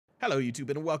Hello, YouTube,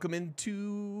 and welcome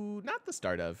into not the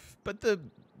start of, but the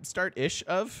start-ish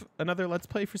of another Let's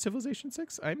Play for Civilization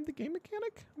 6. I'm the game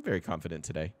mechanic. I'm very confident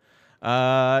today.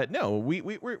 No,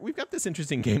 we've got this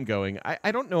interesting game going.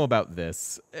 I don't know about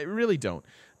this. I really don't.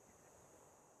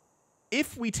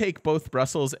 If we take both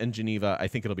Brussels and Geneva, I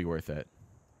think it'll be worth it.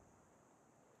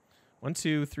 1,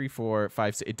 2, 3, 4,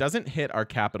 5, 6. It doesn't hit our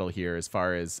capital here as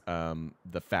far as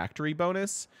the factory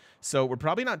bonus. So we're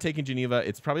probably not taking Geneva.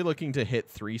 It's probably looking to hit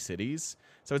 3 cities.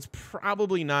 So it's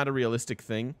probably not a realistic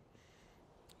thing.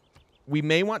 We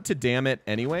may want to dam it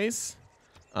anyways.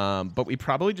 But we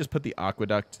probably just put the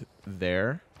aqueduct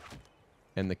there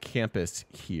and the campus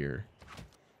here.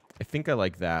 I think I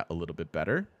like that a little bit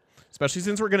better. Especially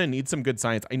since we're going to need some good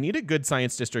science. I need a good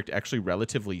science district actually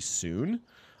relatively soon.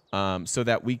 So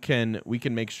that we can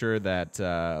make sure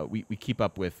that we keep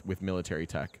up with military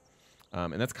tech.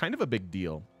 And that's kind of a big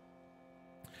deal.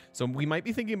 So we might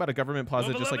be thinking about a government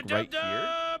plaza just like right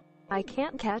here. I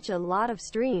can't catch a lot of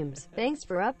streams. Thanks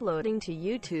for uploading to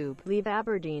YouTube. Leave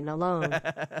Aberdeen alone.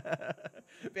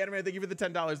 Bannerman, thank you for the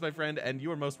 $10, my friend. And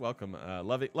you are most welcome.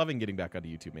 Loving getting back onto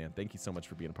YouTube, man. Thank you so much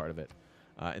for being a part of it.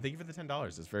 And thank you for the $10.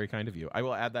 It's very kind of you. I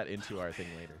will add that into our thing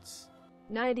later.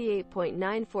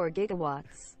 98.94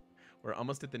 gigawatts. We're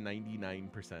almost at the 99%.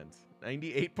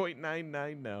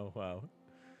 98.99 now. Wow.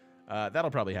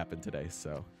 That'll probably happen today,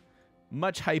 so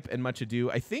much hype and much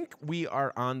ado. I think we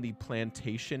are on the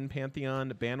Plantation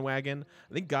Pantheon bandwagon.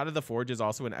 I think God of the Forge is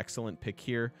also an excellent pick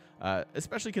here,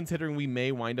 especially considering we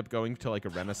may wind up going to like a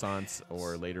Renaissance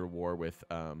or later war with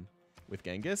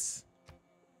Genghis.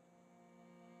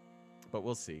 But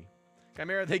we'll see.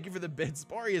 Chimera, thank you for the bits.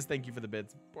 Boreas, thank you for the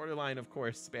bits. Borderline, of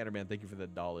course. Spannerman, thank you for the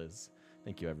dollars.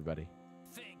 Thank you, everybody.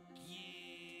 Thank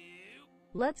you.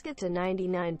 Let's get to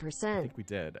 99%. I think we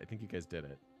did. I think you guys did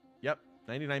it. Yep,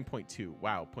 99.2.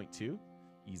 Wow, 0.2?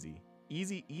 Easy.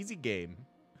 Easy game.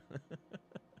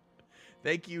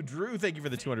 Thank you, Drew. Thank you for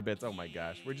the 200 bits. Oh my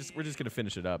gosh. We're just gonna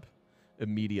finish it up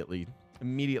immediately.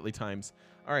 Immediately times.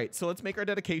 All right, so let's make our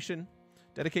dedication.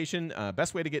 Dedication,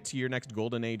 best way to get to your next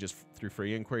golden age is through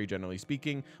free inquiry, generally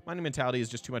speaking. Monumentality is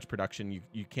just too much production.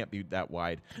 You can't be that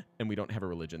wide, and we don't have a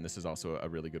religion. This is also a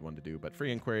really good one to do, but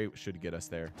free inquiry should get us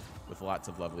there with lots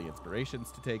of lovely inspirations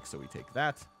to take, so we take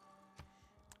that.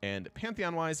 And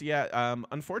Pantheon-wise, yeah,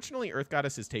 unfortunately, Earth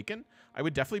Goddess is taken. I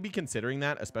would definitely be considering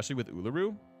that, especially with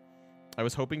Uluru. I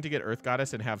was hoping to get Earth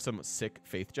Goddess and have some sick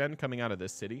faith gen coming out of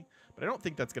this city, but I don't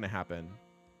think that's going to happen.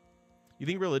 You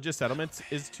think religious settlements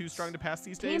is too strong to pass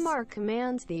these days? Tamar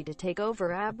commands thee to take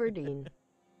over Aberdeen.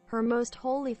 Her most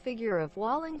holy figure of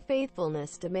walling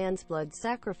faithfulness demands blood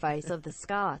sacrifice of the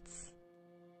Scots.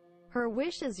 Her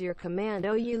wish is your command,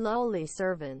 O ye lowly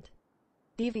servant.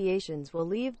 Deviations will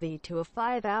leave thee to a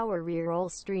 5-hour reroll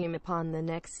stream upon the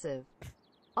next civ.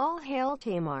 All hail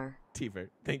Tamar. Tiver,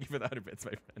 thank you for the 100 bits,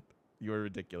 my friend. You are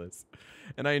ridiculous.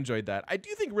 And I enjoyed that. I do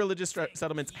think religious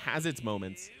settlements has its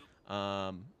moments.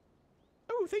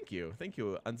 Oh, thank you. Thank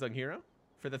you, Unsung Hero,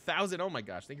 for the 1,000. Oh my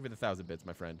gosh, thank you for the 1,000 bits,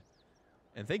 my friend.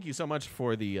 And thank you so much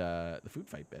for the food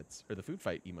fight bits, or the food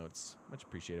fight emotes. Much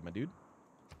appreciated, my dude.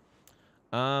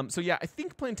 So yeah, I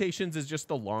think Plantations is just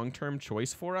the long-term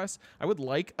choice for us. I would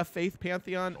like a Faith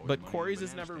Pantheon, but Corey's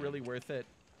is never really worth it.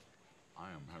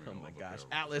 Oh my gosh.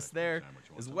 Atlas there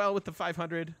as well with the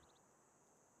 500.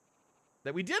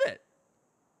 That we did it.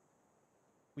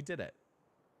 We did it.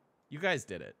 You guys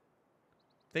did it.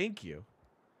 Thank you.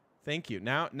 Thank you.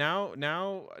 Now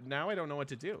I don't know what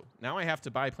to do. Now I have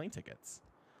to buy plane tickets.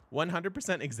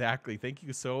 100% exactly. Thank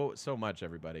you so much,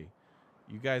 everybody.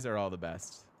 You guys are all the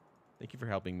best. Thank you for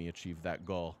helping me achieve that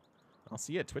goal. I'll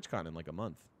see you at TwitchCon in like a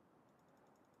month.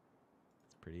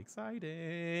 It's pretty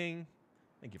exciting.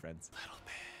 Thank you, friends. Little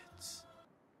bits.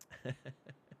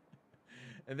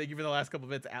 And thank you for the last couple of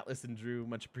bits, Atlas and Drew.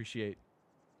 Much appreciate.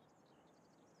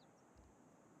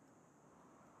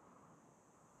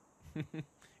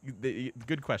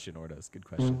 Good question, Ordos. Good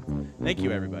question. Thank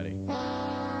you, everybody.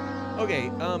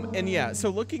 Okay, and yeah, so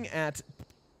looking at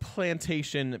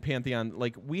Plantation Pantheon,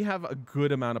 like we have a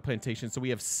good amount of plantation. So we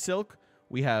have silk,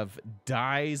 we have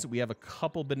dyes, we have a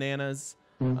couple bananas.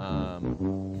 Thank you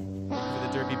for the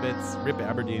derby bits. Rip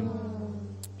Aberdeen.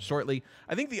 Shortly.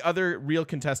 I think the other real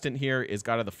contestant here is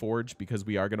God of the Forge, because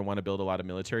we are going to want to build a lot of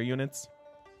military units.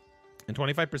 And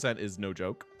 25% is no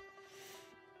joke.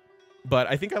 But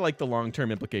I think I like the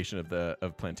long-term implication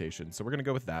of Plantation, so we're going to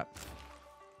go with that.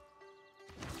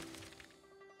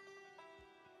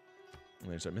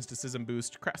 And there's our mysticism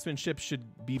boost. Craftsmanship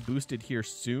should be boosted here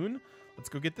soon. Let's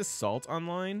go get this salt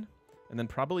online, and then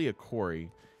probably a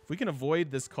quarry. If we can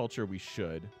avoid this culture, we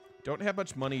should. Don't have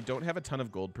much money. Don't have a ton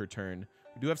of gold per turn.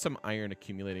 We do have some iron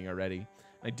accumulating already.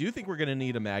 I do think we're going to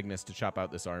need a Magnus to chop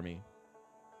out this army.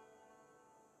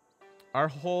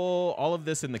 All of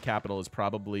this in the capital is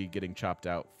probably getting chopped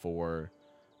out for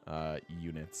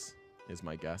units, is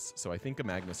my guess. So I think a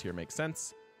Magnus here makes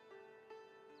sense.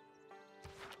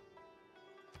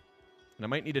 And I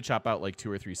might need to chop out like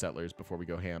 2 or 3 settlers before we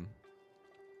go ham.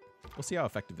 We'll see how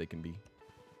effective they can be.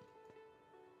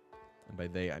 And by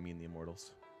they, I mean the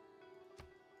Immortals.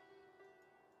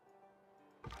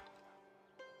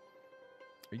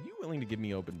 Are you willing to give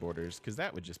me open borders? Because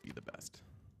that would just be the best.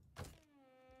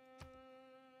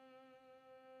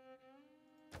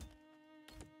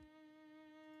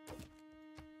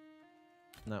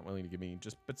 Not willing to give me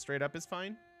but straight up is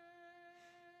fine.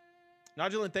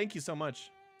 Nodulin, thank you so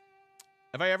much.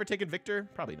 Have I ever taken Victor?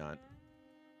 Probably not.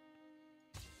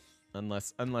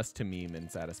 Unless to meme and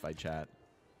satisfy chat.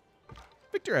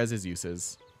 Victor has his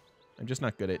uses. I'm just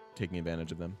not good at taking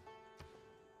advantage of them.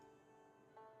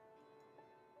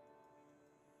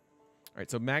 All right,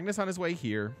 so Magnus on his way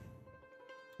here.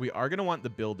 We are going to want the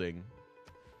building.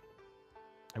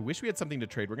 I wish we had something to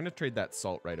trade. We're going to trade that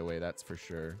salt right away, that's for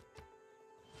sure.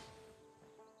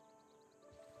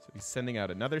 So he's sending out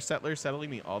another settler, settling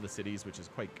me all the cities, which is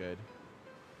quite good.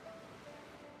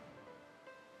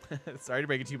 Sorry to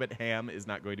break it to you, but ham is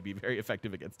not going to be very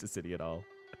effective against a city at all.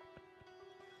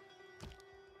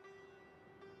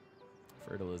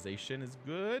 Fertilization is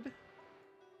good.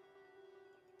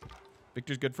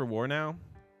 Victor's good for war now.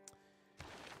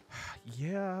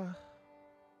 Yeah.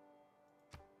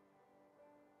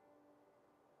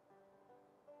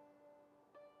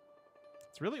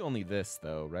 It's really only this,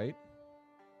 though, right?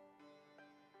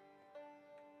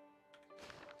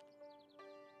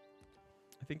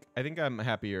 I think I'm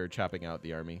happier chopping out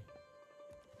the army.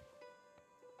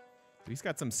 He's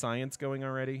got some science going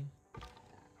already.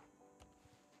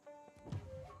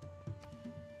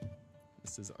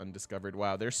 This is undiscovered.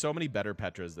 Wow, there's so many better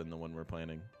Petras than the one we're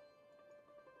planning.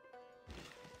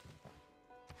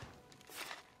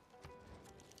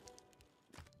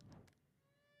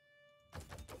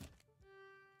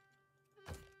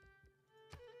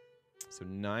 So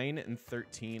 9 and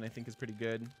 13, I think, is pretty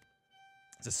good.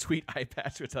 It's a sweet eye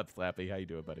patch. What's up, Slappy? How you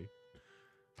doing, buddy?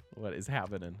 What is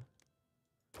happening?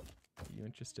 Are you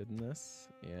interested in this?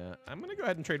 Yeah, I'm going to go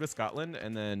ahead and trade with Scotland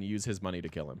and then use his money to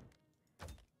kill him.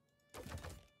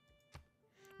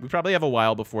 We probably have a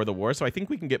while before the war, so I think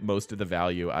we can get most of the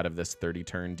value out of this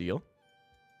 30-turn deal.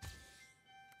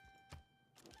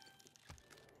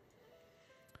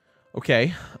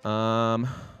 Okay,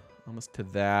 almost to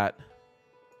that.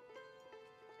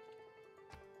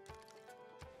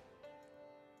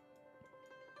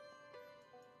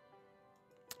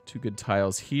 Two good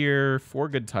tiles here, 4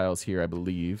 good tiles here, I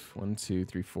believe. 1, 2,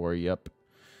 3, 4. Yep.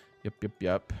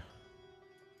 Yep.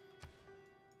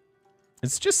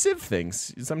 It's just Civ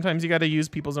things. Sometimes you got to use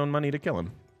people's own money to kill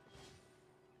them.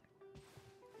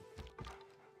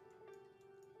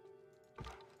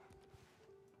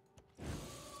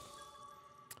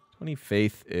 20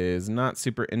 faith is not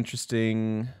super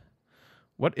interesting.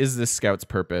 What is this scout's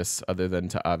purpose other than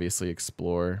to obviously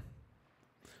explore?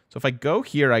 So if I go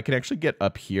here, I can actually get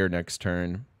up here next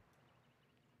turn.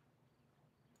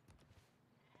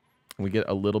 We get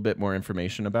a little bit more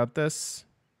information about this.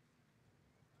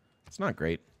 It's not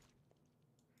great.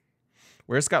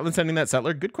 Where is Scotland sending that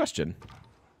settler? Good question.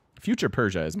 Future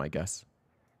Persia is my guess.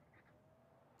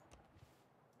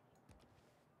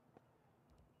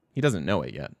 He doesn't know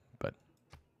it yet, but...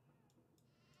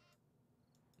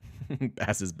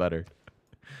 passes butter.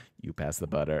 You pass the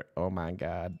butter. Oh my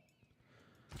god.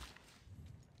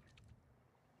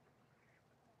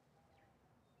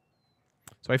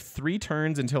 So I have 3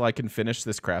 turns until I can finish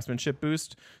this craftsmanship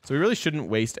boost. So we really shouldn't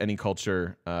waste any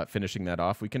culture finishing that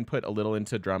off. We can put a little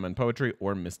into drama and poetry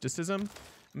or mysticism.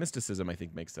 Mysticism, I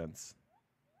think, makes sense.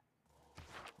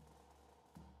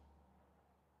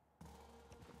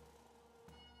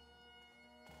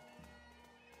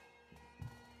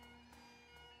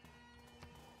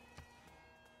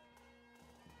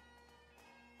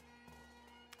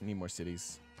 I need more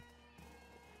cities.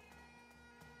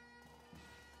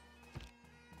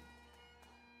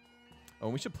 Oh,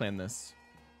 we should plan this.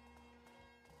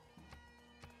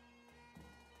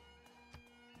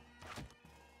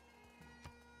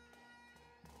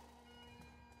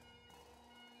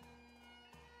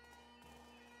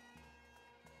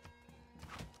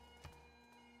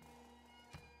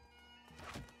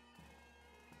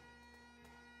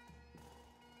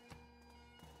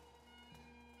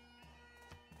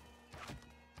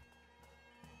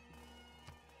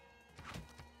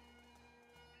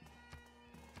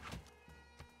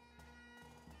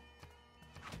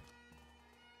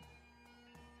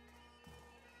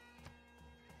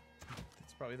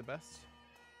 probably the best.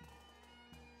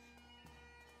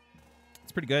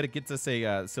 It's pretty good. It gets us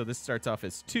a, so this starts off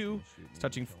as 2. It's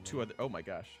touching 2 other, oh my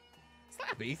gosh.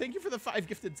 Slappy, thank you for the 5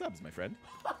 gifted subs, my friend.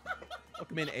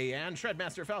 Welcome in, Ayan,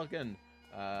 Shredmaster Falcon.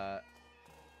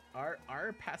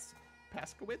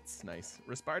 Paskowitz, nice.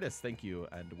 Respartus, thank you,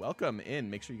 and welcome in.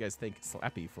 Make sure you guys thank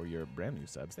Slappy for your brand new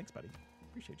subs. Thanks, buddy.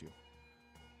 Appreciate you.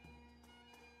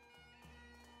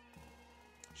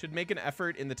 Should make an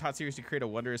effort in the TOT series to create a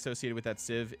wonder associated with that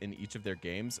civ in each of their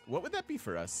games. What would that be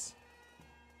for us?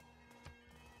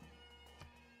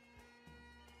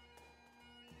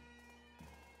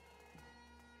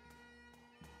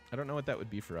 I don't know what that would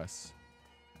be for us.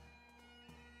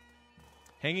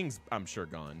 Hanging's, I'm sure,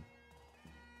 gone.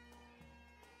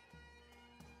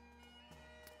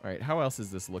 All right, how else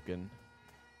is this looking?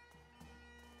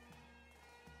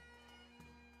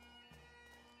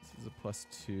 This is a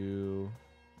 +2.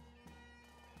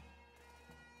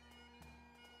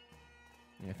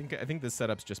 Yeah, I think this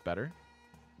setup's just better.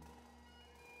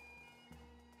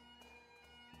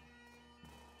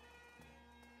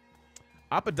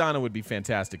 Apadana would be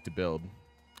fantastic to build.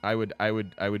 I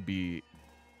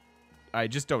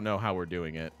just don't know how we're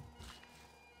doing it.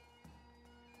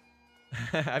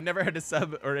 I've never had a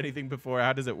sub or anything before.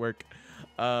 How does it work?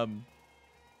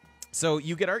 So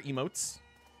you get our emotes.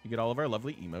 You get all of our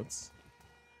lovely emotes.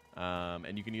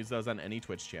 And you can use those on any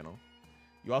Twitch channel.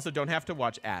 You also don't have to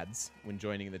watch ads when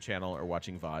joining the channel or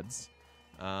watching VODs.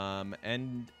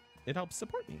 And it helps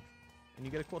support me. And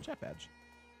you get a cool chat badge.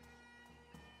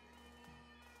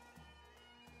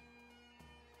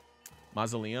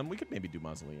 Mausoleum. We could maybe do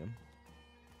Mausoleum.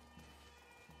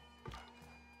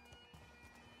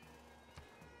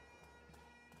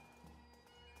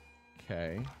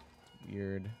 Okay.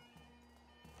 Weird.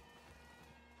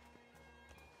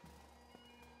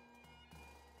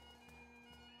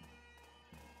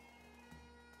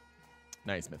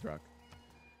 Nice, Mythrock.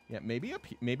 Yeah, maybe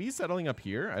maybe he's settling up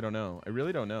here. I don't know. I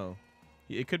really don't know.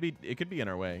 It could be in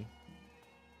our way.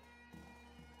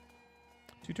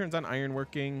 2 turns on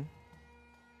ironworking.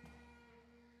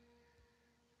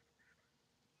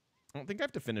 I don't think I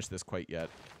have to finish this quite yet.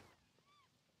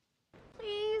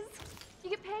 Please, you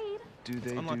get paid. Do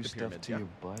they Unlock do the stuff pyramids, to yeah. your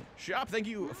butt? Shop, thank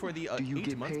you for the Do you 8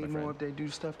 get months, paid my more friend. if they do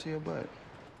stuff to your butt?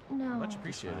 No. Much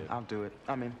appreciated. I'll do it.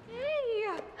 I'm in. Hey.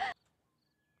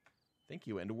 Thank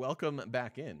you, and welcome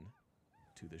back in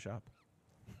to the shop.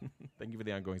 Thank you for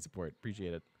the ongoing support.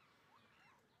 Appreciate it.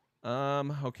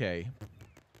 Okay.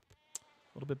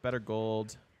 A little bit better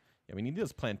gold. Yeah, we need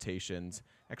those plantations.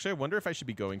 Actually, I wonder if I should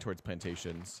be going towards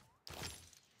plantations.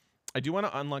 I do want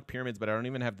to unlock pyramids, but I don't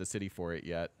even have the city for it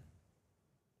yet.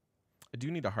 I do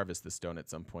need to harvest the stone at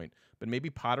some point. But maybe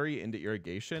pottery into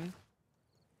irrigation,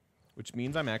 which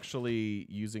means I'm actually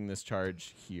using this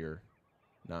charge here,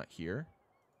 not here.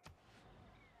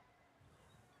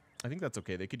 I think that's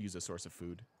okay. They could use a source of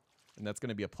food. And that's going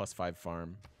to be a +5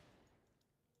 farm.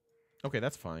 Okay,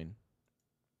 that's fine.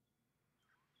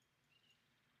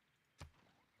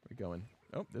 Where are we going?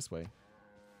 Oh, this way.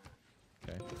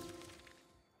 Okay.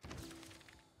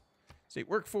 State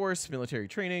workforce, military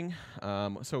training.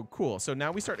 So cool. So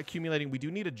now we start accumulating. We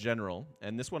do need a general,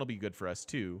 and this one will be good for us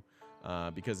too,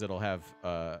 because it'll have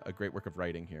a great work of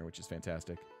writing here, which is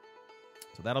fantastic.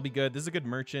 So that'll be good. This is a good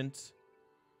merchant.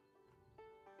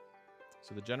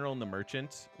 So the general and the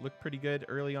merchant look pretty good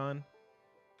early on.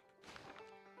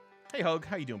 Hey, Hogue.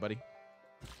 How you doing, buddy?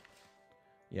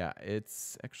 Yeah,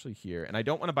 it's actually here. And I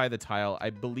don't want to buy the tile. I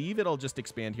believe it'll just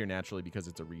expand here naturally because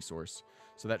it's a resource.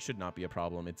 So that should not be a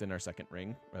problem. It's in our 2nd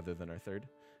ring rather than our 3rd.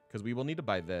 Because we will need to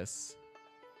buy this.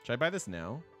 Should I buy this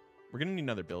now? We're going to need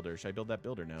another builder. Should I build that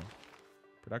builder now?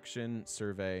 Production,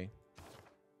 survey.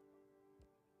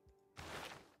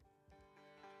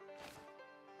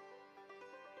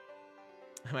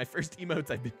 My first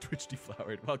emotes, I've been Twitch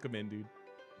deflowered. Welcome in, dude.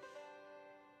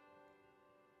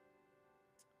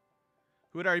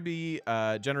 Who would already be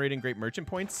generating great merchant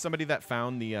points? Somebody that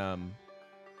found the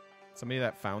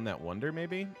that wonder,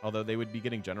 maybe. Although they would be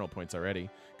getting general points already.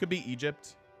 Could be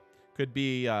Egypt. Could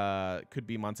be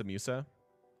Mansa Musa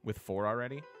with 4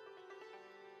 already.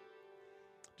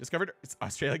 Discovered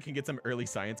Australia can get some early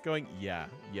science going. Yeah,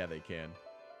 they can.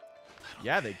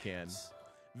 Yeah, they can.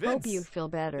 Vince, Hope you feel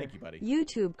better. Thank you, buddy.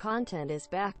 YouTube content is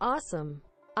back. Awesome.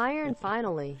 Iron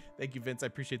finally. Thank you, Vince. I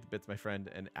appreciate the bits, my friend.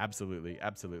 And absolutely,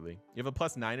 absolutely. You have a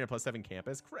 +9 and a +7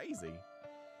 campus. Crazy.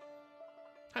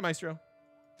 Hi, Maestro.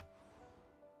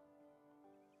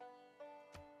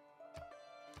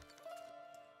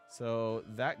 So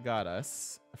that got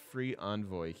us a free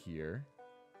envoy here.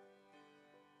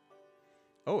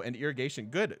 Oh, and irrigation.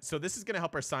 Good. So this is going to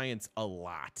help our science a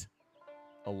lot.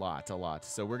 a lot.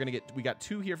 So we got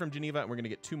 2 here from Geneva, and we're gonna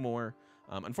get 2 more.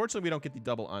 Unfortunately, we don't get the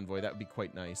double envoy. That would be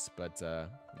quite nice, but yeah,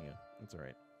 that's all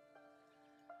right.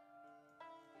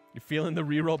 You're feeling the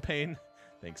reroll pain?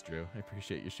 Thanks, Drew. I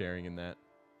appreciate you sharing in that.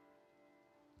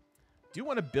 Do you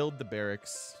want to build the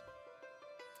barracks?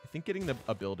 I think getting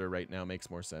a builder right now makes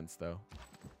more sense, though.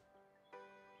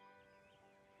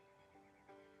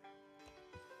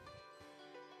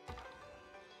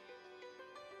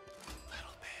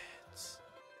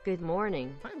 Good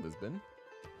morning. Hi, Lisbon.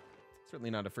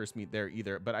 Certainly not a first meet there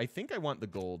either, but I think I want the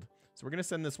gold. So we're going to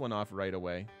send this one off right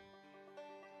away.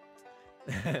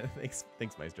 Thanks,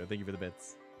 Maestro. Thank you for the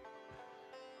bits.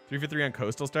 3 for 3 on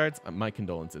coastal starts. My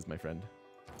condolences, my friend.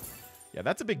 Yeah,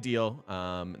 that's a big deal.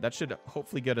 That should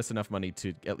hopefully get us enough money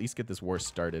to at least get this war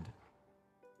started.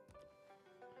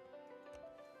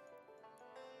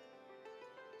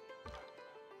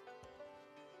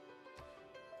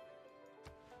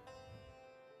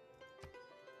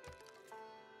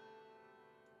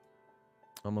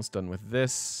 Almost done with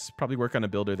this. Probably work on a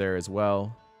builder there as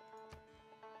well.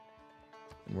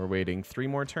 And we're waiting 3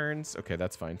 more turns. Okay,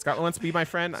 that's fine. Scotland wants to be my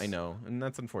friend. I know, and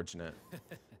that's unfortunate.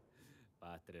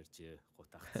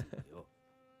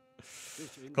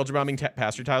 Culture bombing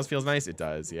pasture tiles feels nice. It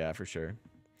does, yeah, for sure.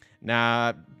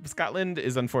 Nah, Scotland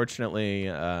is unfortunately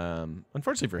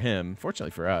for him,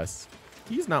 fortunately for us,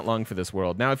 he's not long for this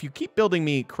world. Now, if you keep building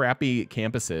me crappy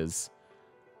campuses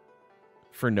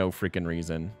for no freaking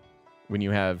reason, when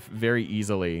you have very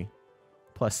easily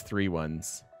 +3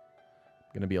 ones,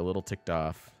 I'm going to be a little ticked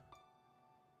off.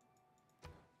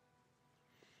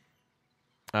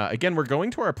 Again, we're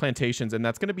going to our plantations, and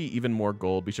that's going to be even more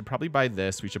gold. We should probably buy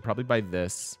this. We should probably buy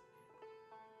this.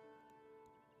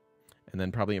 And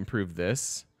then probably improve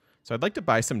this. So I'd like to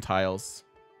buy some tiles.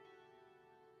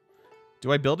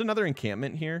 Do I build another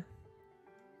encampment here?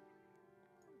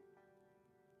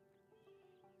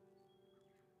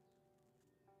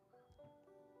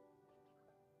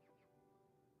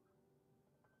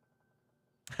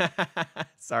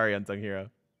 Sorry, Unsung Hero.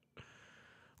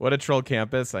 What a troll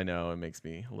campus. I know, it makes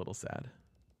me a little sad.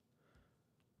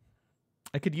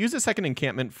 I could use a second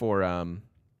encampment for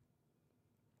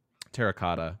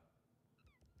terracotta.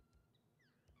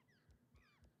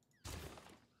 I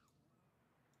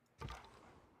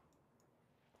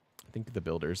think the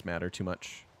builders matter too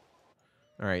much.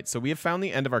 All right, so we have found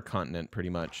the end of our continent pretty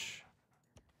much.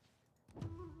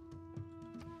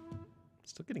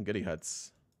 Still getting goody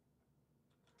huts.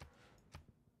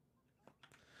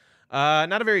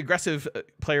 Not a very aggressive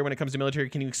player when it comes to military.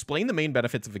 Can you explain the main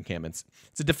benefits of encampments?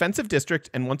 It's a defensive district,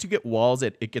 and once you get walls,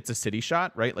 it gets a city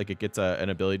shot, right? Like it gets an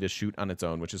ability to shoot on its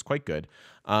own, which is quite good.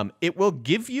 It will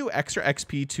give you extra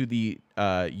XP to the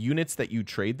units that you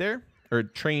trade there, or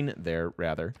train there,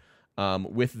 rather,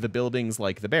 with the buildings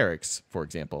like the barracks, for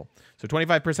example. So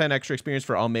 25% extra experience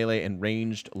for all melee and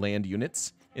ranged land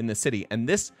units in the city. And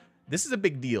this is a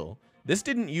big deal. This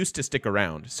didn't used to stick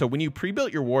around. So when you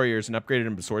pre-built your warriors and upgraded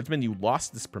them to swordsmen, you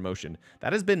lost this promotion.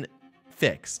 That has been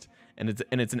fixed, and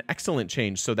it's an excellent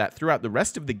change, so that throughout the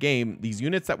rest of the game, these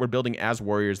units that we're building as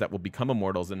warriors that will become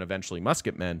immortals and eventually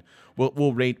musketmen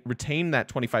will retain that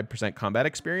 25% combat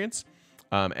experience,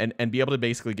 and be able to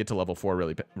basically get to level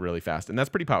 4 really fast, and that's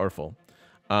pretty powerful.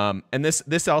 And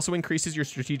this also increases your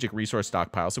strategic resource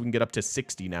stockpile, so we can get up to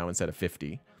 60 now instead of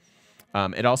 50.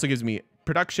 It also gives me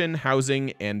production,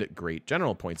 housing, and great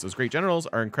general points. Those great generals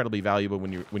are incredibly valuable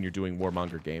when you're doing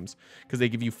warmonger games, because they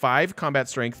give you 5 combat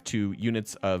strength to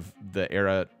units of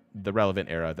the relevant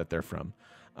era that they're from,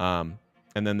 and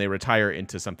then they retire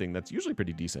into something that's usually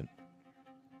pretty decent.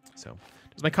 So,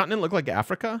 does my continent look like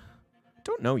Africa?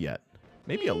 Don't know yet.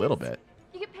 Maybe a little bit.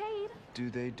 You get paid.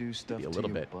 Do they do stuff Maybe a to little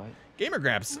your bit. butt? Gamer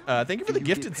Grabs, thank you for the Do you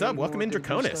gifted get sub. paid Welcome more in, if they do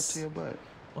stuff to Draconis. your butt?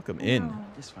 Welcome in.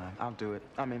 It's fine. I'll do it.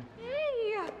 I'm in. Hey.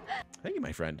 Thank you,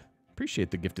 my friend. Appreciate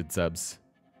the gifted subs.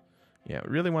 Yeah, we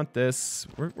really want this.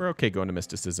 We're okay going to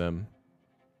mysticism.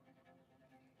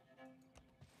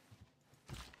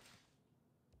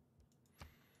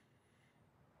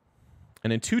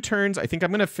 And in 2 turns, I think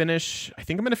I'm gonna finish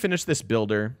this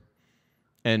builder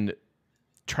and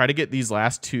try to get these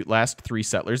last 3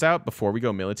 settlers out before we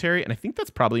go military. And I think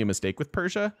that's probably a mistake with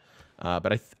Persia,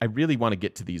 but I really want to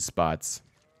get to these spots.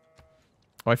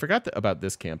 Oh, I forgot about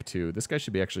this camp too. This guy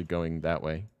should be actually going that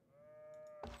way.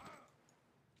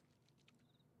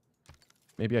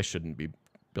 Maybe I shouldn't be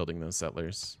building those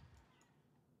settlers.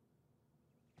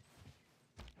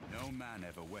 No man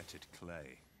ever wetted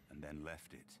clay and then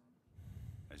left it,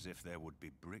 as if there would be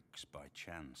bricks by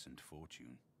chance and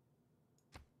fortune.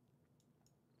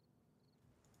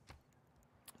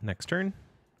 Next turn.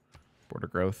 Border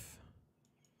growth.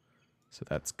 So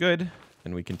that's good.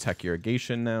 And we can tech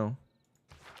irrigation now.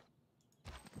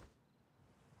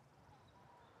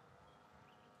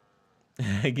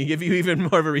 I can give you even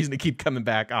more of a reason to keep coming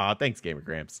back. Aw, thanks, Gamer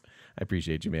Gramps. I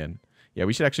appreciate you, man. Yeah,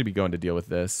 we should actually be going to deal with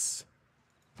this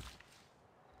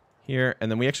here.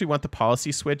 And then we actually want the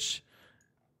policy switch.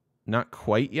 Not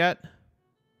quite yet.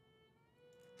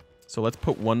 So let's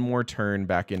put one more turn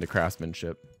back into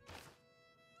craftsmanship.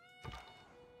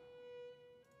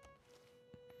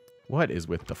 What is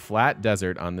with the flat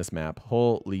desert on this map?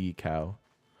 Holy cow.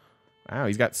 Wow,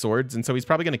 he's got swords, and so he's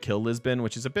probably going to kill Lisbon,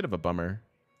 which is a bit of a bummer.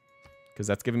 Because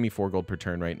that's giving me 4 gold per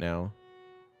turn right now.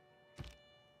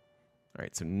 All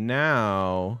right, so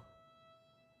now...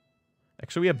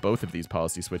 Actually, we have both of these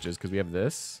policy switches, because we have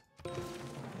this.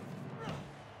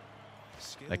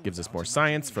 That gives us more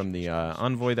science from the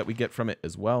envoy that we get from it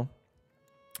as well.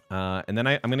 And then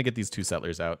I'm going to get these 2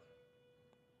 settlers out.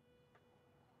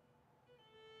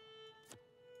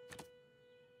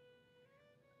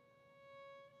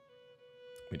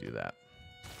 We do that.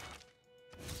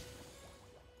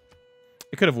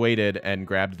 I could have waited and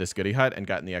grabbed this goody hut and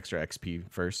gotten the extra XP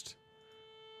first.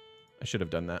 I should have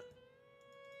done that.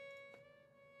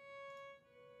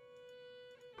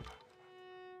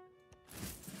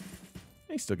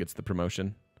 He still gets the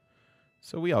promotion.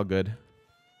 So we all good.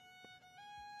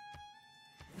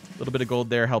 A little bit of gold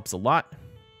there helps a lot.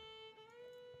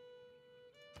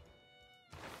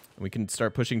 And we can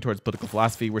start pushing towards political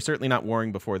philosophy. We're certainly not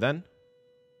warring before then.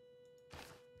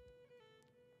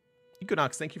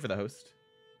 Equinox, thank you for the host.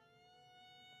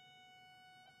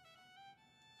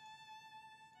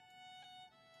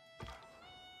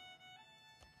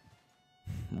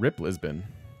 Rip Lisbon.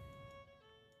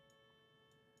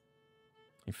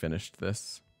 You finished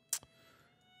this.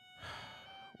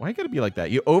 Why you gotta be like that?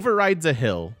 You overrides a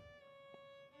hill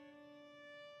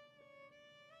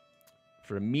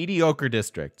for a mediocre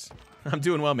district. I'm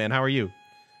doing well, man. How are you?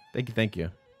 Thank you, thank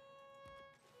you.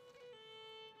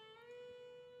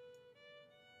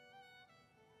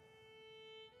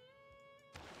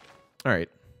 All right.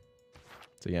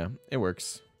 So yeah, it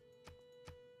works.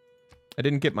 I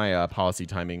didn't get my policy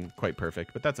timing quite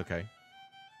perfect, but that's okay.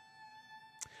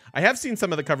 I have seen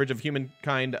some of the coverage of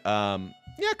Humankind.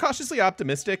 Yeah, cautiously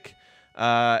optimistic.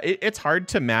 It's hard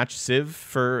to match Civ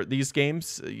for these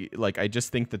games. Like, I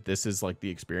just think that this is like the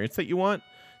experience that you want,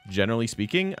 generally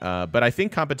speaking. But I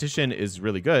think competition is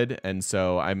really good, and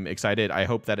so I'm excited. I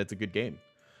hope that it's a good game,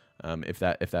 if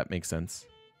that makes sense.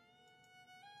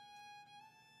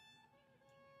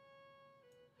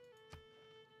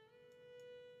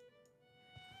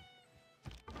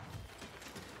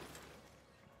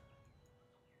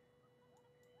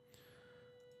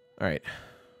 All right.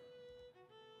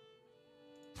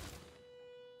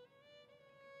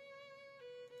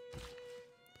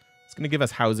 It's going to give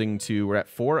us housing to, we're at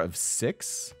 4 of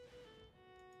 6.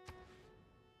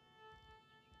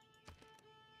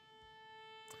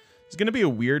 It's going to be a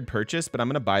weird purchase, but I'm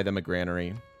going to buy them a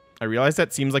granary. I realize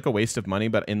that seems like a waste of money,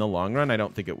 but in the long run, I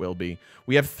don't think it will be.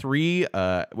 We have 3,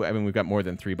 I mean, we've got more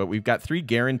than 3, but we've got 3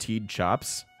 guaranteed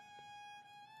chops.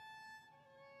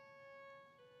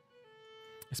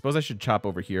 I suppose I should chop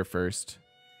over here first,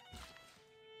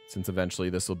 since eventually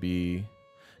this will be...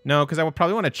 No, because I would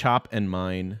probably want to chop and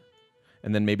mine,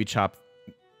 and then maybe chop...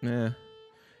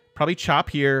 Probably chop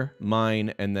here,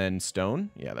 mine, and then stone.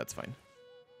 Yeah, that's fine.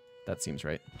 That seems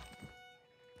right.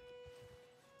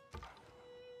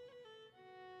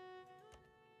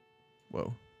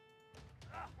 Whoa.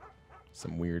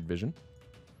 Some weird vision.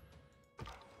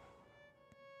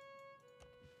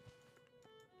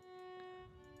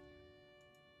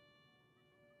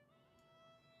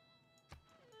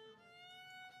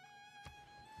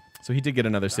 So he did get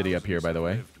another city up here, by the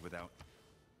way.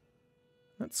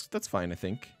 That's fine, I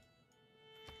think.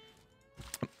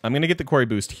 I'm going to get the quarry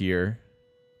boost here.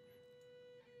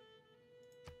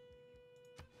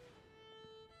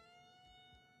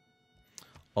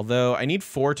 Although I need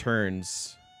 4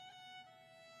 turns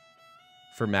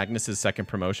for Magnus's second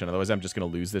promotion. Otherwise, I'm just going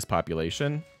to lose this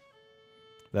population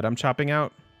that I'm chopping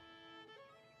out.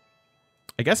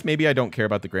 I guess maybe I don't care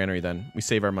about the granary then. We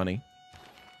save our money.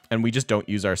 And we just don't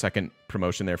use our second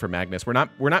promotion there for Magnus. We're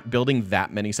not building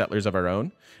that many settlers of our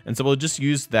own, and so we'll just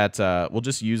use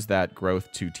that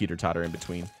growth to teeter-totter in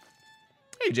between.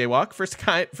 Hey, Jaywalk, first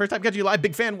time got you live,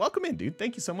 big fan. Welcome in, dude.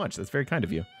 Thank you so much. That's very kind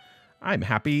of you. I'm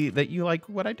happy that you like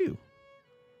what I do.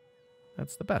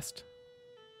 That's the best.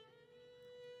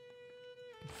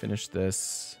 Finish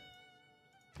this.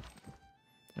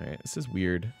 All right, this is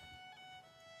weird.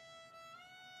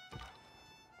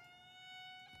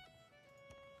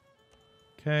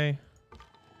 Okay.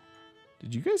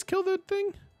 Did you guys kill that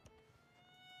thing?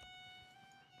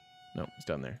 No, it's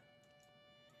down there.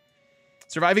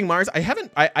 Surviving Mars.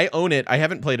 I own it. I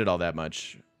haven't played it all that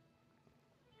much.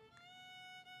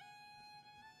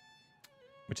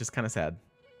 Which is kind of sad.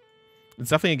 It's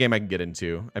definitely a game I can get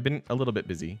into. I've been a little bit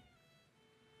busy.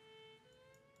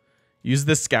 Use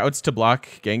the scouts to block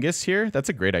Genghis here. That's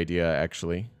a great idea,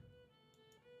 actually.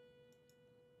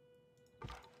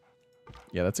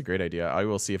 Yeah, that's a great idea. I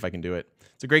will see if I can do it.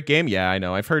 It's a great game. Yeah, I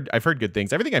know. I've heard good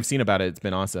things. Everything I've seen about it, it's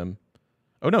been awesome.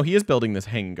 Oh no, he is building this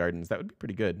hanging gardens. That would be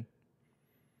pretty good.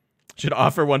 Should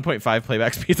offer 1.5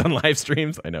 playback speeds on live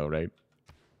streams. I know, right?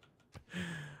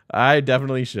 I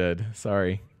definitely should.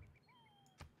 Sorry.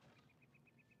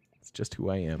 It's just who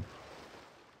I am.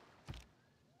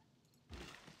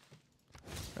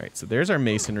 All right, so there's our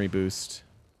masonry boost.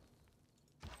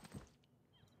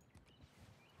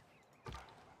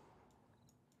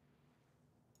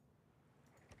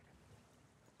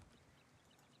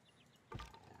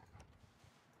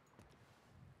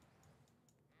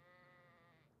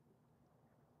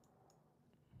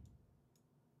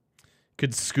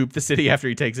 Could scoop the city after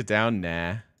he takes it down?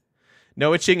 Nah.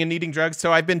 No itching and needing drugs.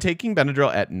 So I've been taking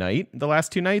Benadryl at night the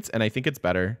last 2 nights, and I think it's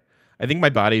better. I think my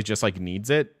body just like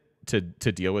needs it to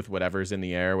deal with whatever's in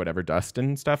the air, whatever dust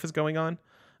and stuff is going on.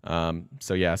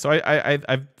 So yeah, so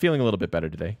I'm feeling a little bit better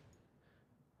today.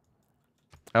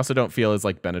 I also don't feel as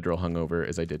like Benadryl hungover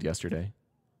as I did yesterday.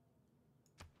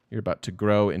 You're about to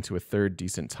grow into a 3rd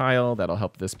decent tile. That'll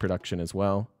help this production as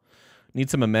well.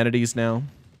 Need some amenities now.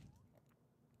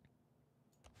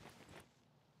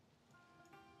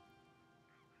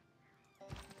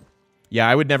 Yeah,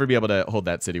 I would never be able to hold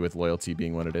that city with loyalty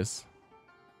being what it is.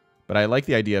 But I like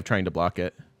the idea of trying to block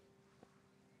it.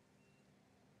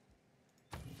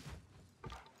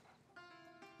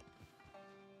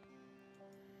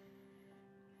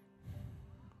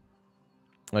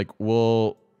 Like,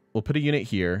 we'll put a unit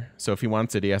here. So if he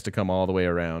wants it, he has to come all the way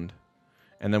around.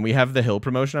 And then we have the hill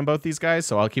promotion on both these guys.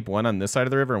 So I'll keep one on this side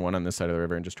of the river and one on this side of the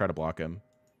river and just try to block him.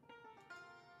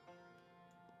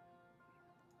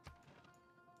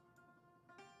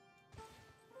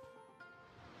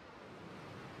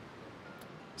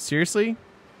 Seriously?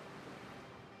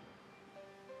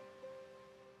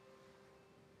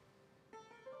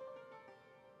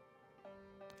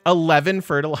 $11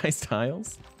 fertilized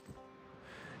tiles?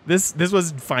 This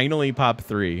was finally pop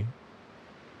 3.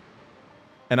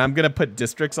 And I'm gonna put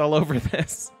districts all over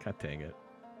this. God dang it.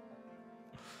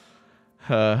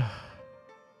 Oh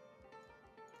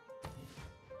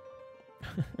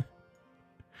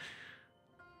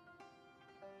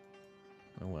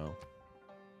well.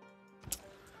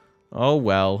 Oh,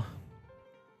 well.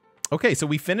 Okay, so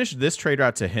we finished this trade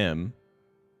route to him.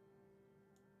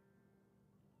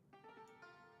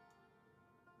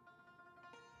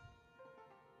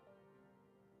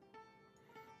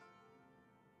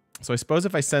 So I suppose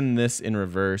if I send this in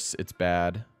reverse, it's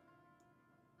bad.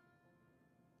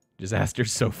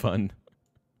 Disaster's so fun.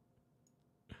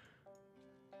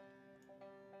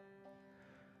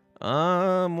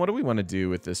 What do we want to do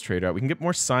with this trade route? We can get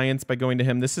more science by going to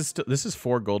him. This is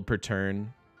 4 gold per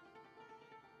turn.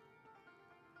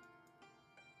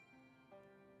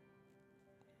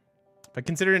 If I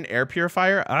consider an air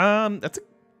purifier,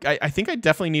 I think I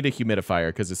definitely need a humidifier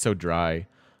because it's so dry.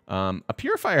 A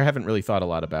purifier I haven't really thought a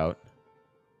lot about.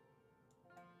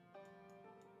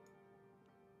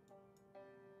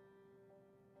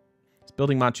 It's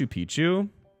building Machu Picchu.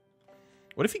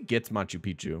 What if he gets Machu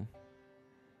Picchu?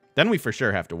 Then we for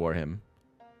sure have to war him.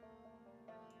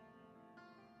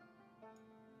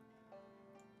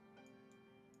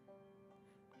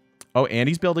 Oh, and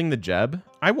he's building the Jeb?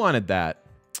 I wanted that.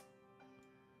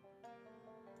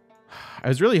 I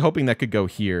was really hoping that could go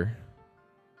here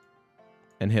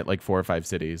and hit like 4 or 5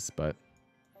 cities, but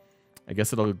I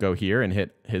guess it'll go here and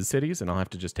hit his cities, and I'll have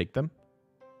to just take them.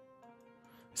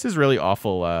 This is really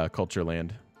awful culture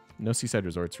land. No seaside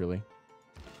resorts, really.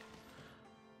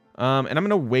 And I'm going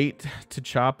to wait to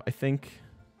chop, I think.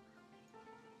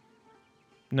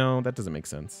 No, that doesn't make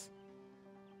sense.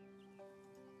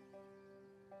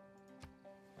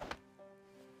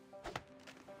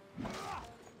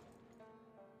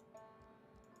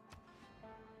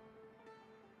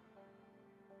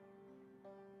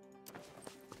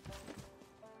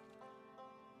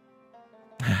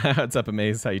 What's up,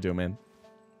 Amaze? How you doing, man?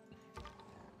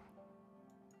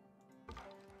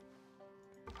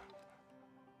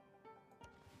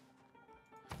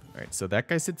 All right, so that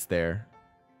guy sits there.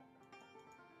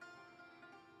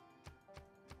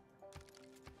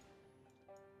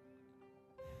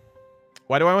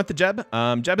 Why do I want the Jeb?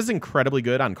 Jeb is incredibly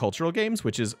good on cultural games,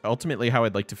 which is ultimately how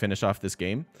I'd like to finish off this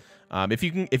game. If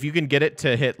you can get it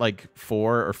to hit like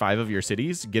 4 or 5 of your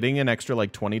cities, getting an extra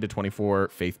like 20 to 24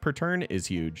 faith per turn is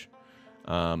huge,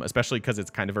 especially because it's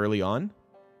kind of early on.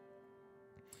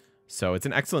 So it's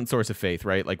an excellent source of faith,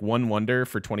 right? Like 1 wonder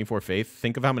for 24 faith.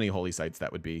 Think of how many holy sites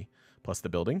that would be, plus the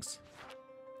buildings.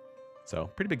 So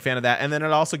pretty big fan of that. And then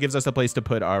it also gives us a place to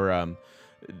put our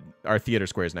theater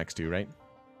squares next to, right?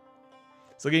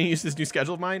 So getting used to this new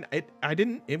schedule of mine,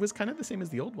 it was kind of the same as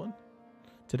the old one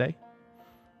today.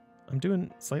 I'm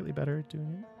doing slightly better at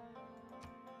doing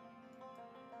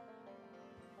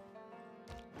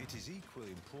it. It is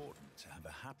equally important to have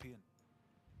a happy and...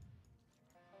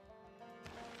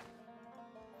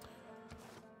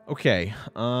 Okay.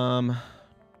 So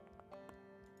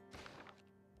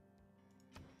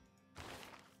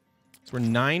we're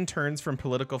 9 turns from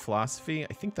political philosophy.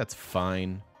 I think that's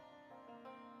fine.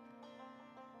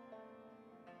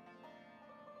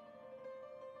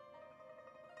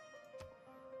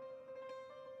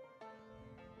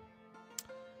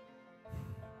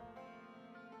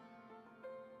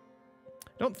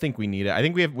 I don't think we need it. I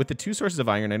think we have, with the 2 sources of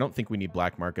iron, I don't think we need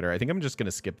Black Marketer. I think I'm just going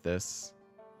to skip this.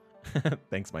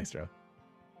 Thanks, Maestro.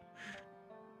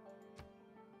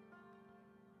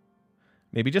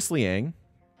 Maybe just Liang.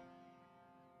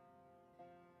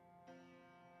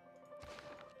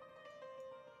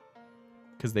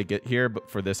 Because they get here but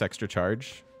for this extra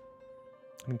charge.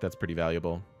 I think that's pretty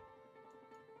valuable.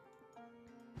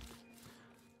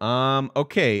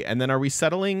 Okay, and then are we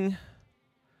settling...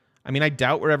 I mean, I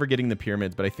doubt we're ever getting the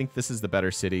pyramids, but I think this is the better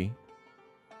city.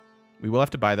 We will have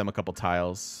to buy them a couple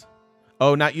tiles.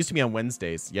 Oh, not used to be on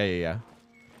Wednesdays. Yeah.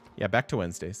 Yeah, back to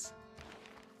Wednesdays.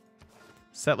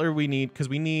 Settler we need, because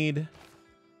we need...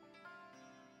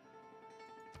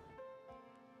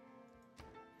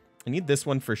 I need this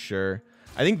one for sure.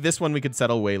 I think this one we could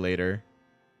settle way later.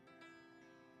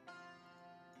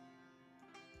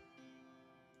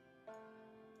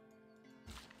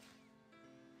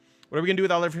 What are we going to do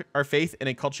with all of our faith in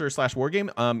a culture / war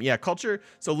game? Yeah, culture.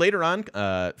 So later on,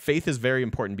 faith is very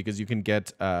important because you can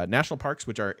get national parks,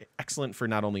 which are excellent for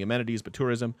not only amenities, but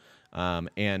tourism,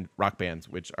 and rock bands,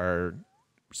 which are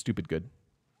stupid good.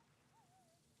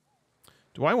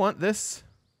 Do I want this?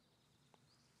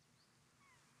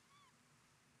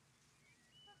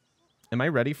 Am I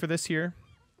ready for this here?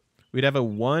 We'd have a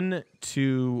 1,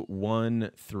 2,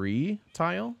 1, 3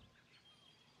 tile.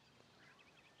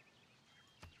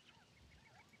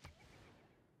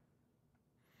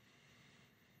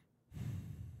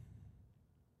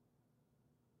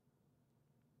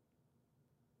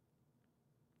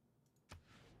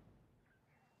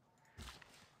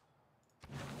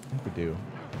 I think we do.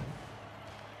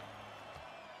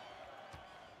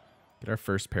 Get our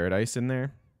first paradise in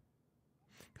there.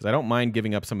 Because I don't mind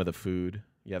giving up some of the food.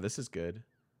 Yeah, this is good.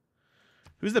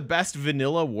 Who's the best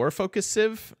vanilla war focus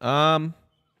civ? Pound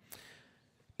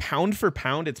for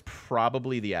pound, it's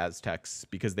probably the Aztecs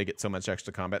because they get so much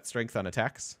extra combat strength on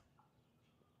attacks.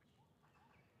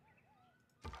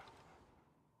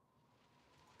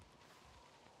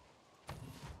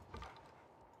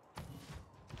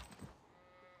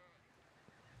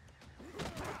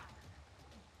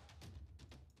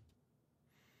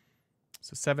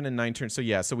 So 7 and 9 turns. So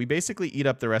yeah, so we basically eat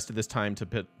up the rest of this time to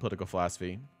political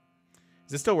philosophy.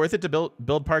 Is it still worth it to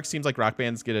build parks? Seems like rock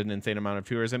bands get an insane amount of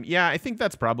tourism. Yeah, I think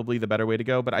that's probably the better way to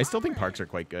go, but I still think parks are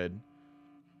quite good.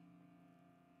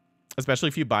 Especially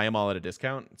if you buy them all at a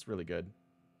discount. It's really good.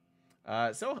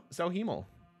 So Hemel,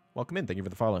 welcome in. Thank you for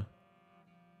the follow.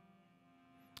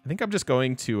 I think I'm just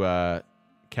going to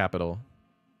capital.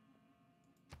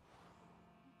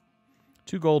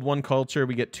 2 gold, 1 culture.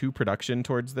 We get 2 production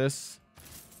towards this.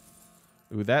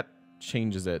 Ooh, that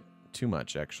changes it too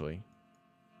much, actually.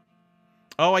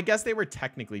 Oh, I guess they were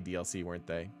technically DLC, weren't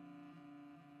they?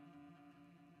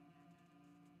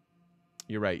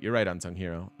 You're right. You're right, Unsung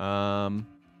Hero.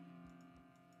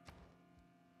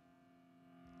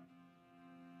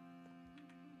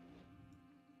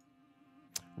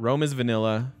 Rome is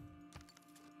vanilla.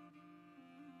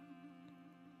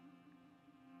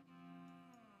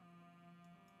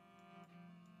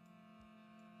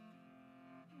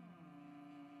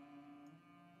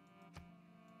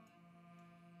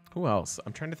 Who else?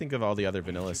 I'm trying to think of all the other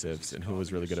vanilla civs and who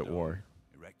was really good at war.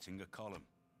 Erecting a column.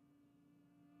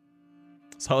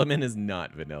 Solomon is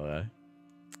not vanilla.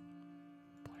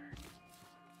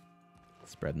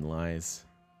 Spreading lies.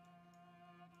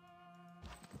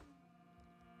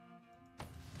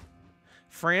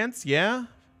 France, yeah.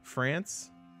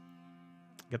 France.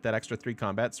 Get that extra 3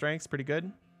 combat strengths. Pretty good.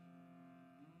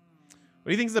 What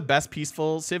do you think is the best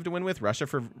peaceful civ to win with? Russia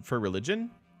for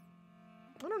religion?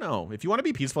 I don't know. If you want to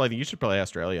be peaceful, I think you should play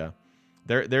Australia.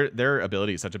 Their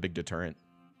ability is such a big deterrent.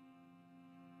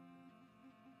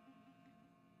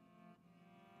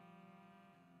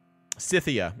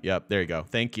 Scythia. Yep, there you go.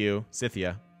 Thank you.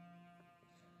 Scythia.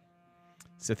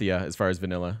 Scythia as far as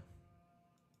vanilla.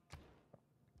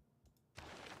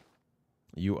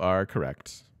 You are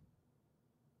correct.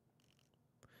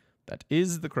 That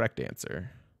is the correct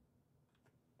answer.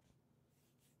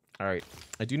 All right.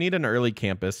 I do need an early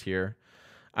campus here.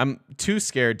 I'm too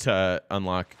scared to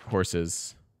unlock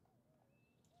horses.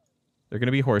 They're going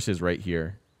to be horses right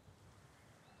here.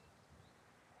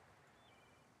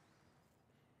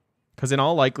 Because in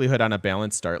all likelihood, on a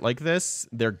balanced start like this,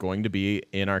 they're going to be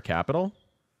in our capital.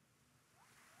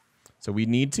 So we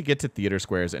need to get to theater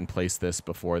squares and place this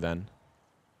before then.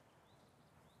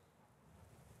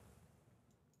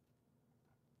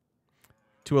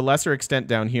 To a lesser extent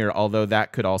down here, although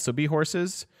that could also be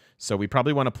horses. So we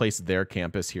probably want to place their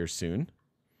campus here soon.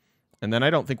 And then I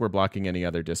don't think we're blocking any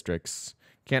other districts.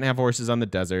 Can't have horses on the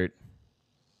desert.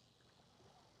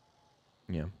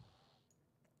 Yeah.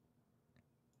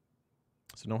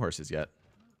 So no horses yet.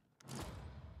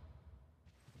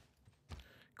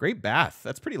 Great Bath.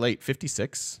 That's pretty late.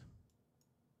 56.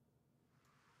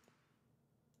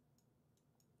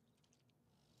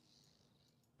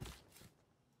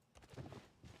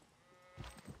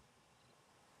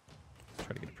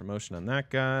 Try to get a promotion on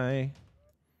that guy.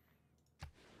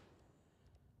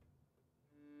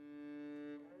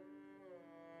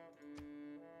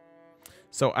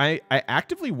 So I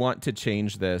actively want to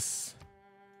change this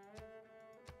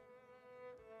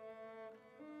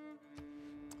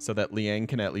so that Liang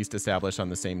can at least establish on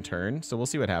the same turn. So we'll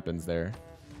see what happens there.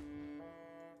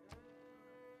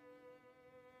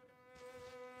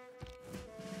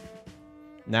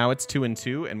 Now it's 2 and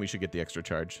 2, and we should get the extra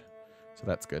charge. So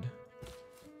that's good.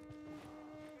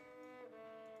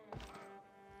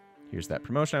 Here's that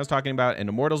promotion I was talking about, and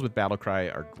Immortals with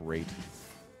Battlecry are great.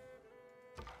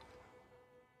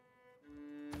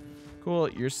 Cool,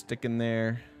 you're sticking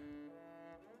there.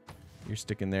 You're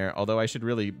sticking there. Although I should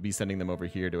really be sending them over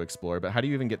here to explore. But how do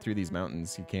you even get through these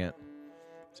mountains? You can't.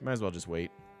 So might as well just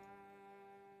wait.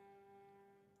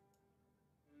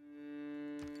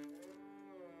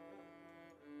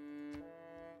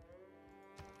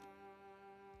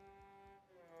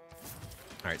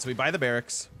 All right, so we buy the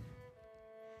barracks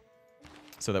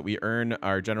so that we earn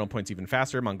our general points even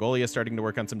faster. Mongolia is starting to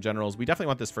work on some generals. We definitely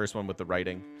want this first one with the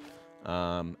writing.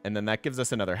 And then that gives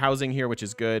us another housing here, which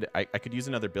is good. I could use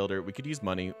another builder. We could use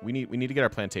money. We need to get our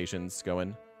plantations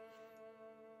going.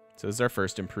 So this is our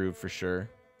first improve for sure.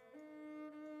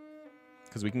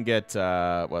 Because we can get,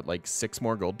 what, like 6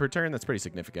 more gold per turn? That's pretty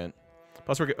significant.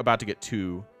 Plus we're about to get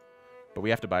 2. But we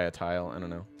have to buy a tile. I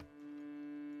don't know.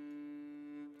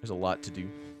 There's a lot to do.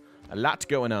 A lot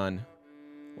going on.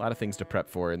 A lot of things to prep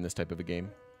for in this type of a game.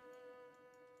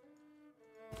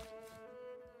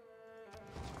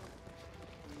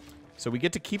 So we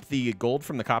get to keep the gold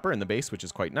from the copper in the base, which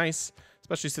is quite nice,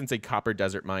 especially since a copper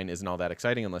desert mine isn't all that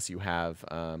exciting unless you have,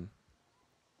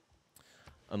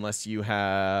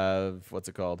 what's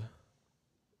it called?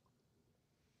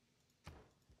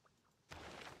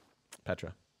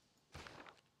 Petra.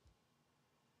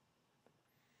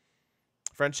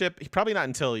 Friendship, probably not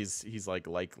until he's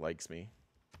likes me.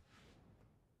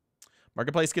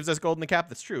 Marketplace gives us gold in the cap.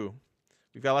 That's true.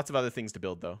 We've got lots of other things to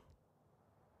build though.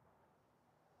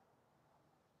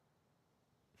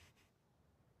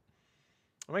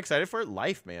 I'm excited for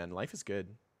life, man. Life is good.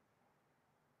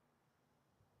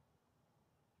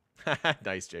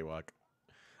 Nice, Jaywalk.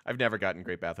 I've never gotten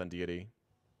Great Bath on Deity.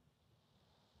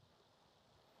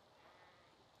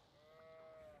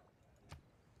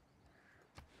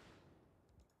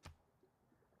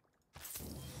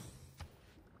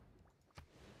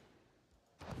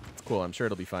 It's cool. I'm sure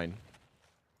it'll be fine.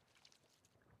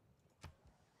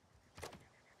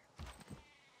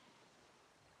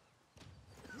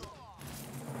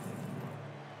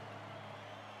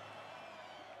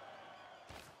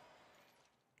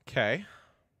 Okay.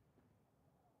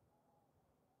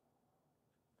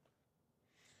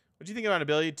 What do you think about an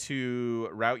ability to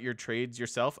route your trades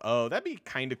yourself? Oh, that'd be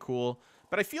kind of cool.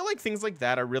 But I feel like things like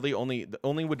that are really only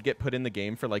would get put in the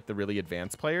game for like the really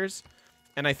advanced players.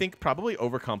 And I think probably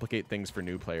overcomplicate things for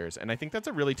new players. And I think that's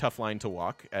a really tough line to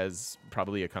walk as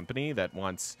probably a company that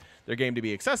wants their game to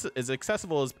be as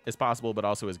accessible as possible, but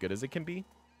also as good as it can be.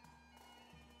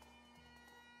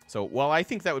 So while I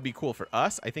think that would be cool for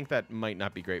us, I think that might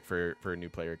not be great for a new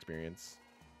player experience.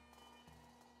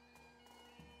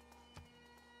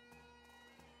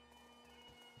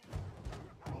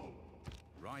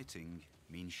 fighting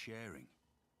means sharing.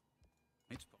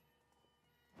 It's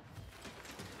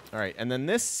All right, and then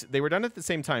this, they were done at the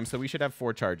same time, so we should have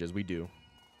 4 charges. We do.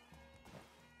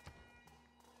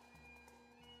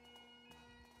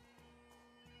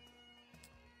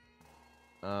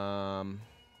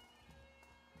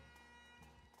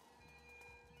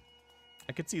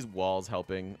 I could see walls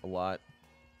helping a lot.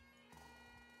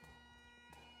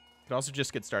 Could also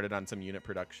just get started on some unit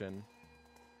production.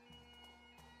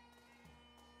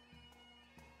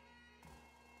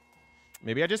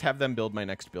 Maybe I just have them build my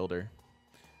next builder.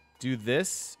 Do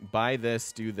this, buy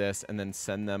this, do this, and then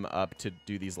send them up to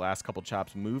do these last couple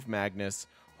chops. Move Magnus.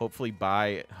 Hopefully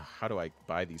buy... How do I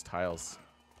buy these tiles?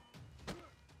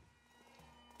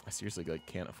 I seriously like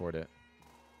can't afford it.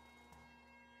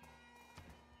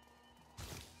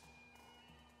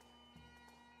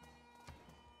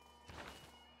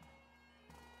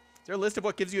 Is there a list of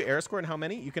what gives you error score and how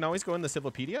many? You can always go in the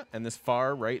Civilopedia, and this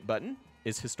far right button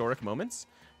is historic moments.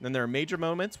 And then there are major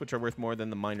moments, which are worth more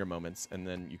than the minor moments, and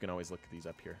then you can always look these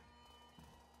up here.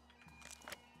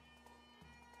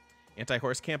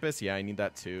 Anti-horse campus? Yeah, I need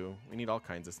that too. We need all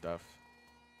kinds of stuff.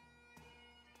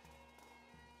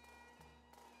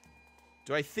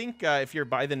 Do I think if you're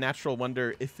by the natural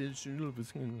wonder, if it's, is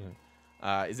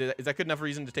that good enough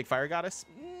reason to take Fire Goddess?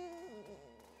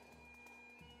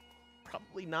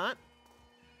 Probably not.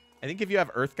 I think if you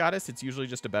have Earth Goddess, it's usually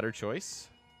just a better choice.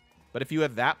 But if you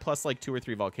have that plus like 2 or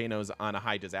 3 volcanoes on a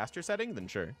high disaster setting, then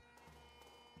sure.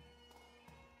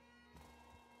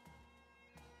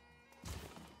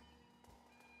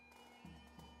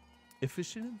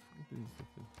 Efficient.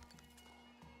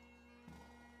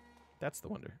 That's the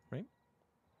wonder, right?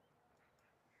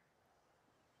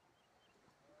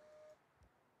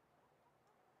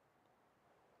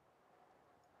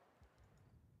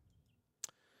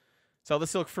 Sell the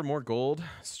silk for more gold.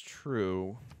 It's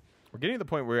true. We're getting to the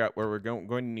point where we're going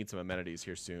to need some amenities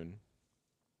here soon.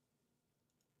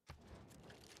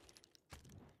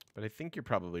 But I think you're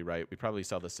probably right. We probably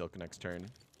sell the silk next turn.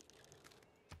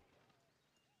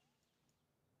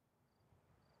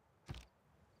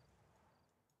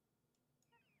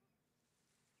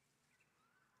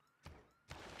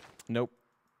 Nope.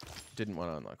 Didn't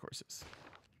want to unlock horses.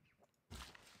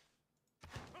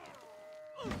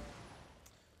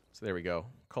 So there we go.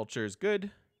 Culture is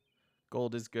good.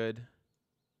 Gold is good.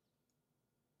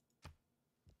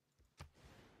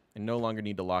 I no longer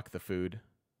need to lock the food.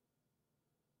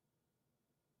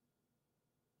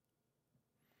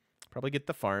 Probably get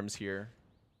the farms here.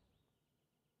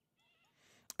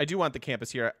 I do want the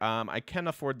campus here. I can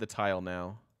afford the tile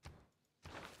now.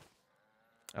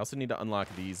 I also need to unlock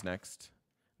these next.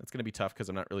 That's going to be tough because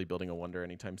I'm not really building a wonder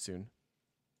anytime soon.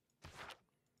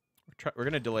 We're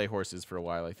going to delay horses for a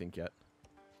while, I think, yet.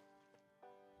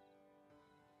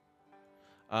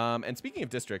 And speaking of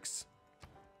districts,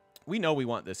 we know we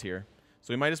want this here,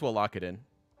 so we might as well lock it in.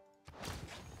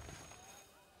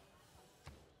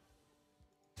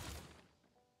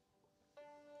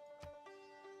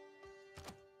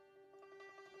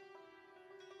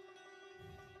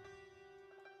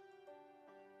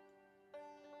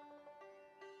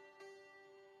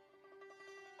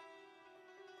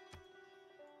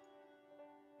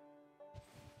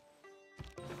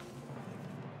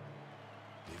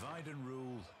 and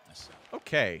rule.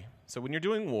 Okay, so when you're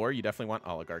doing war, you definitely want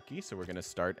oligarchy, so we're going to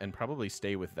start and probably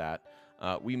stay with that.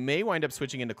 We may wind up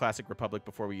switching into Classic Republic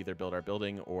before we either build our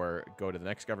building or go to the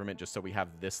next government, just so we have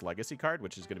this legacy card,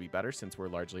 which is going to be better since we're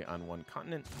largely on one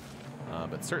continent.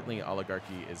 But certainly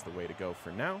oligarchy is the way to go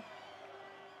for now.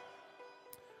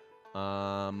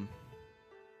 How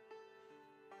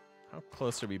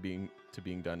close are we being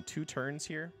done? 2 turns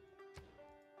here.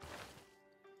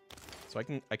 So I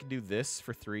can do this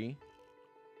for 3.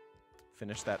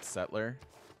 Finish that settler.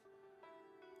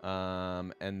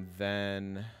 And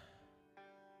then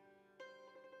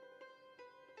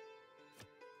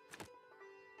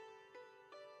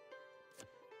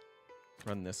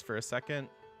run this for a second.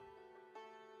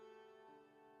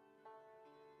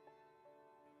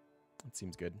 That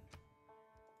seems good.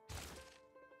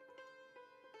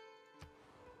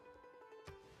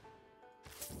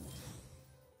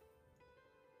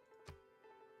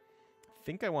 I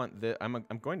think I want this. I'm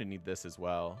going to need this as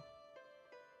well.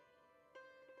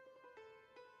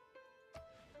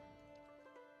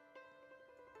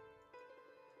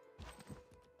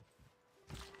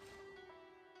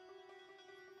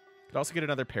 Could also get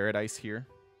another paradise here.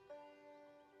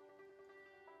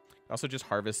 Also just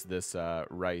harvest this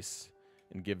rice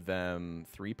and give them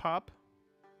 3 pop.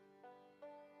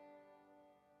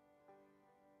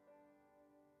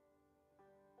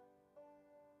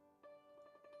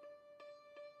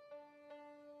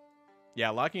 Yeah,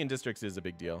 locking in districts is a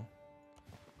big deal.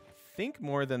 Think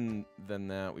more than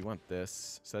that. We want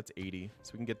this. So that's 80.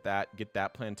 So we can get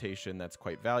that plantation. That's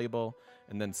quite valuable.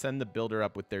 And then send the builder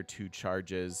up with their 2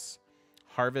 charges.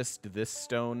 Harvest this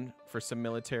stone for some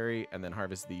military, and then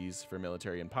harvest these for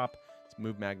military and pop. Let's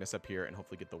move Magnus up here and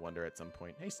hopefully get the wonder at some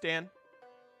point. Hey, Stan.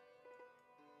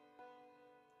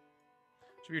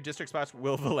 Which of your district spots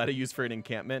will Valletta use for an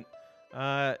encampment?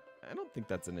 I don't think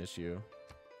that's an issue.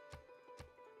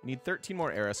 Need 13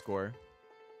 more era score.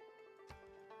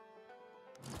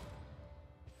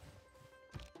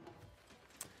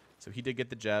 So he did get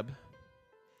the Jeb.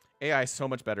 AI is so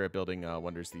much better at building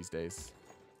wonders these days.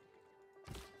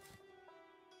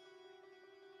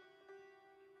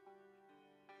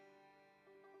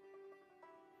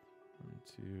 One,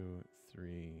 2,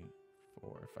 3,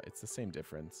 4, 5. It's the same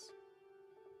difference.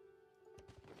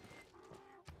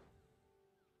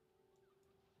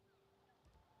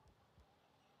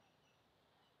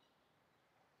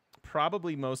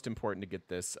 Probably most important to get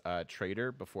this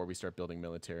trader before we start building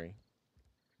military.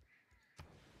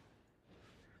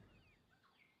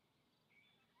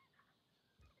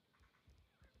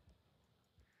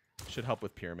 Should help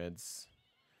with pyramids.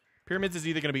 Pyramids is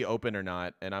either going to be open or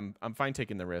not, and I'm fine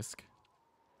taking the risk.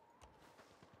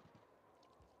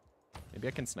 Maybe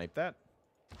I can snipe that.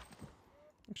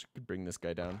 I could bring this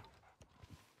guy down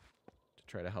to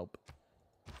try to help.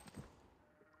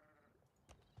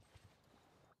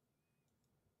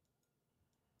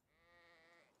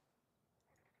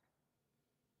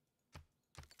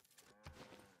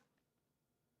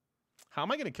 How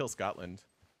am I going to kill Scotland?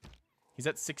 He's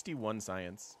at 61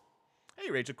 science. Hey,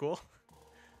 Rachel Cool.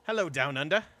 Hello, Down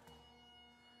Under.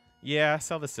 Yeah,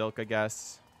 sell the silk, I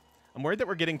guess. I'm worried that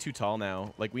we're getting too tall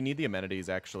now. Like, we need the amenities,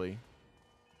 actually.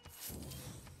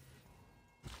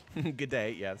 Good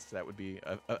day. Yes, that would be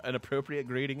an appropriate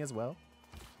greeting as well.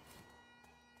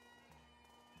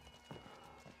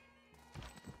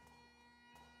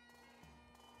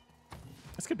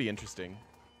 This could be interesting.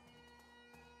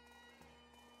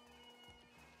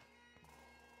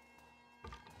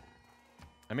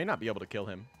 I may not be able to kill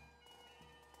him.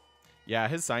 Yeah,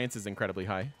 his science is incredibly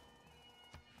high.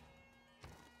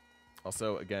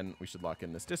 Also, again, we should lock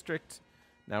in this district.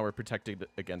 Now we're protected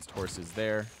against horses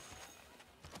there.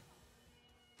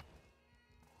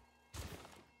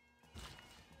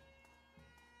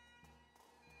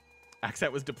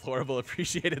 Accent was deplorable.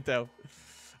 Appreciate it, though.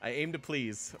 I aim to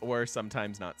please, or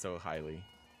sometimes not so highly.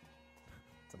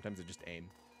 Sometimes I just aim.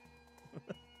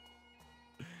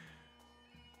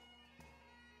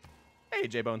 Hey,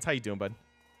 J-Bones. How you doing, bud?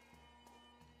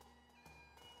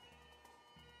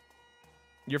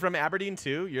 You're from Aberdeen,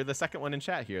 too? You're the second one in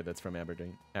chat here that's from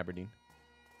Aberdeen.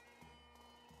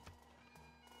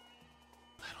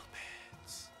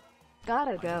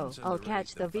 Gotta go. I'll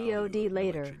catch the VOD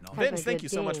later. Vince, thank you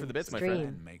so much for the bits, my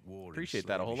friend. Appreciate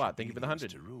that a whole lot. Thank you for the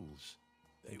 100.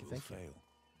 Thank you.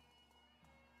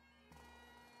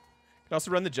 Can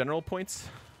also run the general points.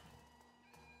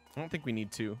 I don't think we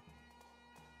need to.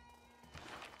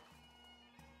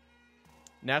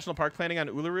 National park planning on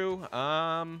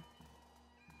Uluru.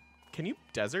 Can you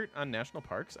desert on national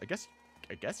parks? I guess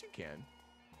you can.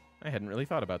 I hadn't really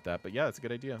thought about that, but yeah, that's a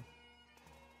good idea.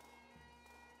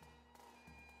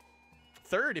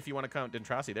 Third, if you want to count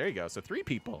Dentrasi. There you go. So 3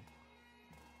 people.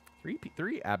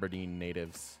 3 Aberdeen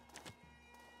natives.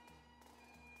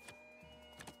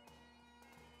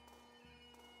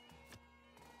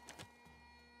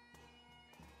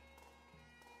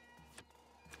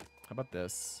 How about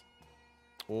this?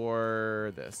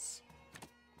 Or this?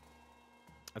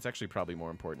 That's actually probably more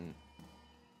important.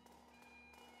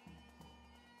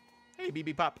 Hey,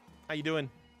 BB Pop. How you doing?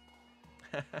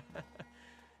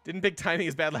 Didn't pick timing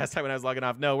as bad last time when I was logging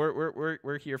off. No,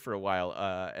 we're here for a while.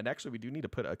 And actually, we do need to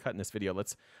put a cut in this video.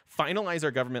 Let's finalize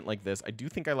our government like this. I do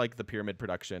think I like the pyramid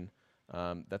production.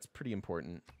 That's pretty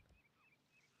important.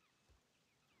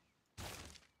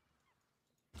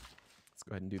 Let's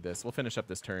go ahead and do this. We'll finish up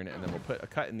this turn, and then we'll put a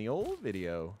cut in the old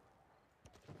video.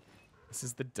 This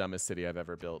is the dumbest city I've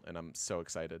ever built, and I'm so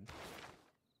excited.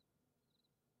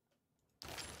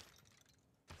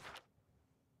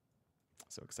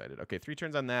 So excited. Okay, 3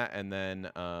 turns on that, and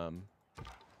then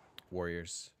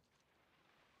warriors.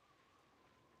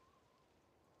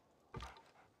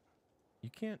 You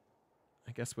can't,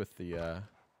 I guess, with the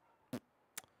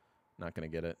not gonna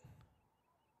get it.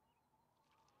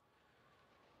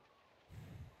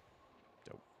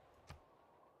 Dope.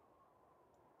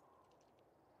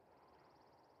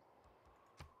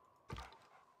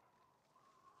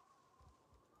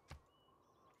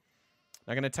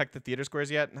 Not gonna check the theater scores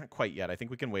yet? Not quite yet. I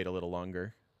think we can wait a little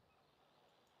longer.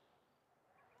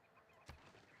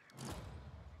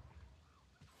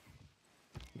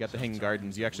 got the Hanging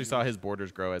Gardens. You actually saw his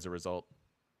borders grow as a result.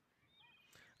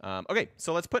 Okay,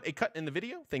 so let's put a cut in the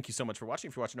video. Thank you so much for watching.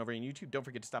 If you're watching over on YouTube, don't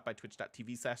forget to stop by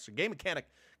twitch.tv/GameMechanic.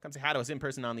 Come say hi to us in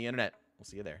person on the internet. We'll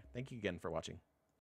see you there. Thank you again for watching.